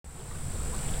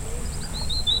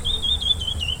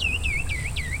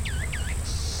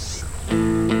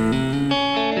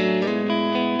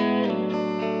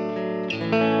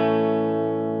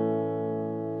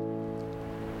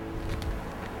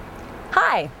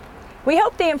We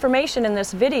hope the information in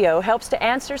this video helps to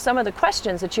answer some of the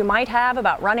questions that you might have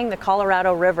about running the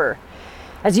Colorado River.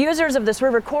 As users of this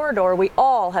river corridor, we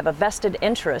all have a vested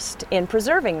interest in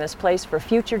preserving this place for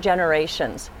future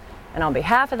generations. And on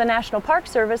behalf of the National Park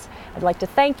Service, I'd like to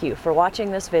thank you for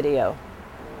watching this video.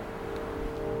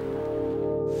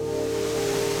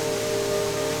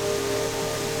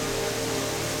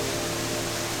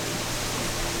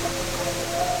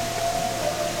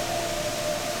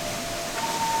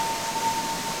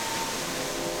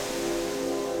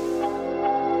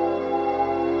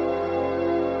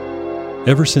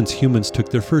 Ever since humans took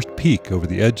their first peek over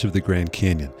the edge of the Grand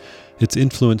Canyon, it's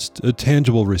influenced a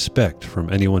tangible respect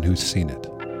from anyone who's seen it.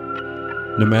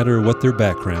 No matter what their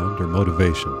background or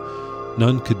motivation,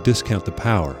 none could discount the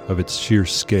power of its sheer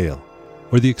scale,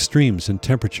 or the extremes in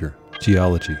temperature,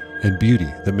 geology, and beauty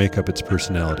that make up its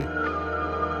personality.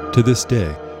 To this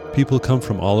day, people come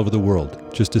from all over the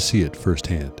world just to see it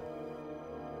firsthand.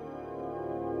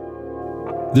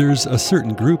 There's a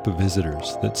certain group of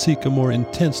visitors that seek a more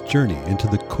intense journey into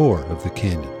the core of the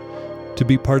canyon, to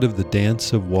be part of the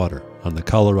dance of water on the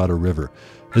Colorado River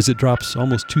as it drops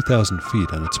almost 2,000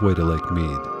 feet on its way to Lake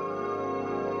Mead.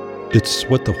 It's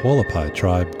what the Hualapai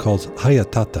tribe calls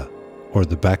Hayatata, or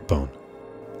the backbone,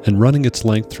 and running its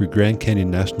length through Grand Canyon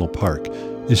National Park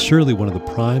is surely one of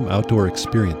the prime outdoor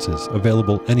experiences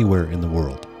available anywhere in the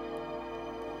world.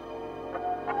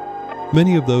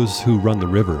 Many of those who run the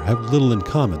river have little in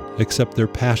common except their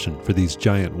passion for these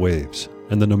giant waves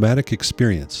and the nomadic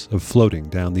experience of floating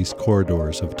down these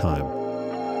corridors of time.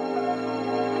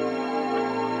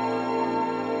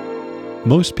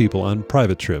 Most people on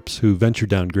private trips who venture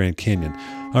down Grand Canyon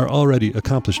are already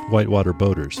accomplished whitewater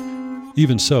boaters.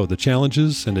 Even so, the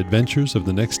challenges and adventures of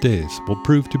the next days will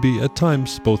prove to be at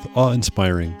times both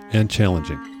awe-inspiring and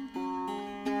challenging.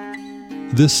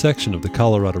 This section of the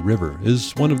Colorado River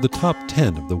is one of the top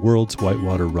 10 of the world's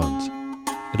whitewater runs.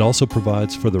 It also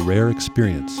provides for the rare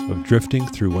experience of drifting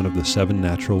through one of the 7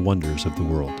 natural wonders of the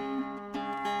world.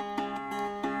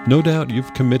 No doubt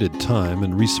you've committed time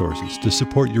and resources to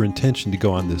support your intention to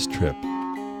go on this trip.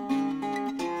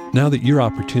 Now that your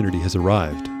opportunity has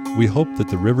arrived, we hope that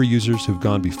the river users who've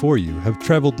gone before you have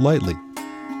traveled lightly,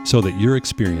 so that your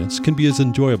experience can be as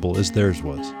enjoyable as theirs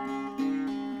was.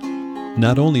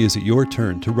 Not only is it your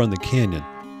turn to run the canyon,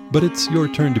 but it's your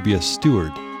turn to be a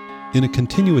steward in a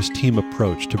continuous team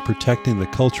approach to protecting the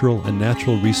cultural and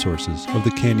natural resources of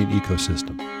the canyon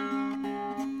ecosystem.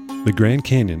 The Grand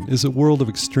Canyon is a world of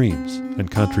extremes and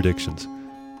contradictions.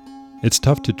 It's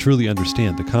tough to truly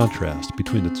understand the contrast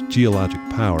between its geologic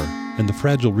power and the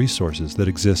fragile resources that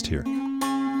exist here.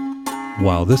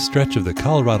 While this stretch of the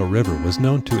Colorado River was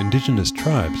known to indigenous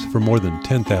tribes for more than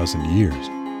 10,000 years,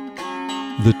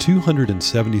 the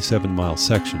 277-mile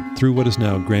section through what is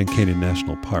now Grand Canyon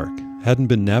National Park hadn't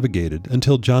been navigated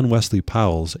until John Wesley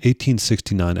Powell's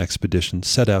 1869 expedition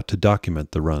set out to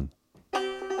document the run.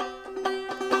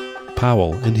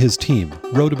 Powell and his team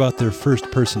wrote about their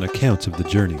first-person accounts of the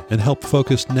journey and helped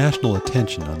focus national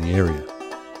attention on the area.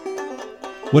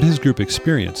 What his group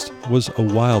experienced was a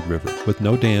wild river with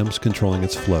no dams controlling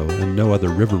its flow and no other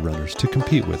river runners to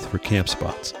compete with for camp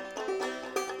spots.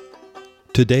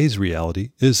 Today's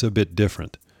reality is a bit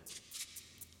different.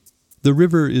 The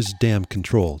river is dam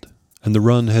controlled, and the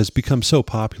run has become so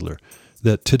popular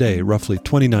that today roughly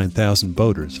 29,000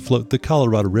 boaters float the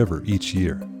Colorado River each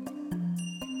year.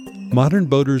 Modern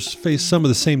boaters face some of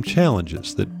the same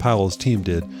challenges that Powell's team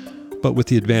did, but with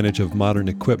the advantage of modern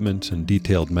equipment and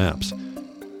detailed maps.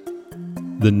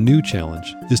 The new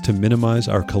challenge is to minimize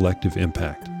our collective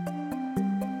impact.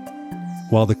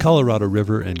 While the Colorado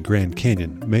River and Grand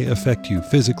Canyon may affect you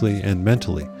physically and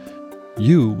mentally,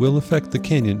 you will affect the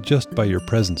canyon just by your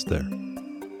presence there.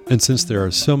 And since there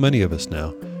are so many of us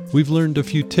now, we've learned a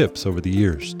few tips over the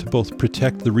years to both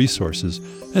protect the resources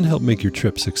and help make your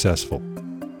trip successful.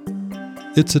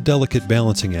 It's a delicate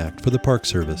balancing act for the Park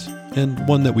Service, and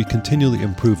one that we continually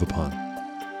improve upon.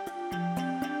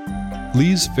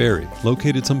 Lee's Ferry,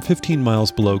 located some 15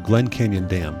 miles below Glen Canyon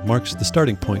Dam, marks the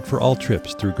starting point for all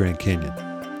trips through Grand Canyon.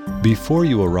 Before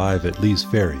you arrive at Lee's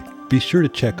Ferry, be sure to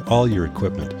check all your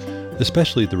equipment,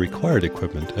 especially the required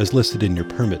equipment as listed in your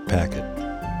permit packet.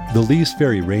 The Lee's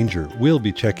Ferry Ranger will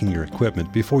be checking your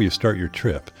equipment before you start your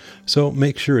trip, so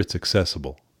make sure it's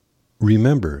accessible.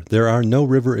 Remember, there are no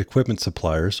river equipment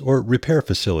suppliers or repair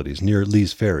facilities near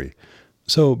Lee's Ferry,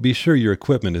 so be sure your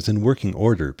equipment is in working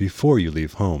order before you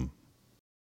leave home.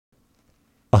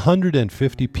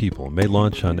 150 people may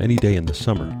launch on any day in the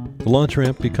summer. The launch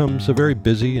ramp becomes a very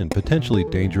busy and potentially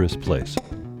dangerous place.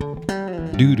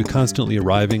 Due to constantly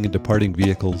arriving and departing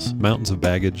vehicles, mountains of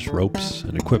baggage, ropes,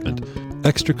 and equipment,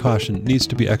 Extra caution needs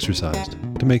to be exercised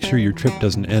to make sure your trip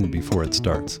doesn't end before it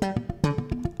starts.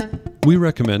 We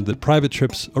recommend that private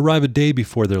trips arrive a day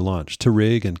before their launch to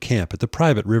rig and camp at the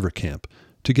private river camp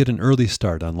to get an early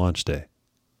start on launch day.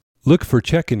 Look for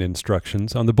check-in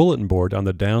instructions on the bulletin board on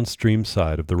the downstream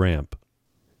side of the ramp.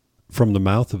 From the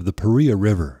mouth of the Paria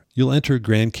River, you'll enter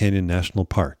Grand Canyon National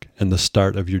Park and the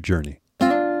start of your journey.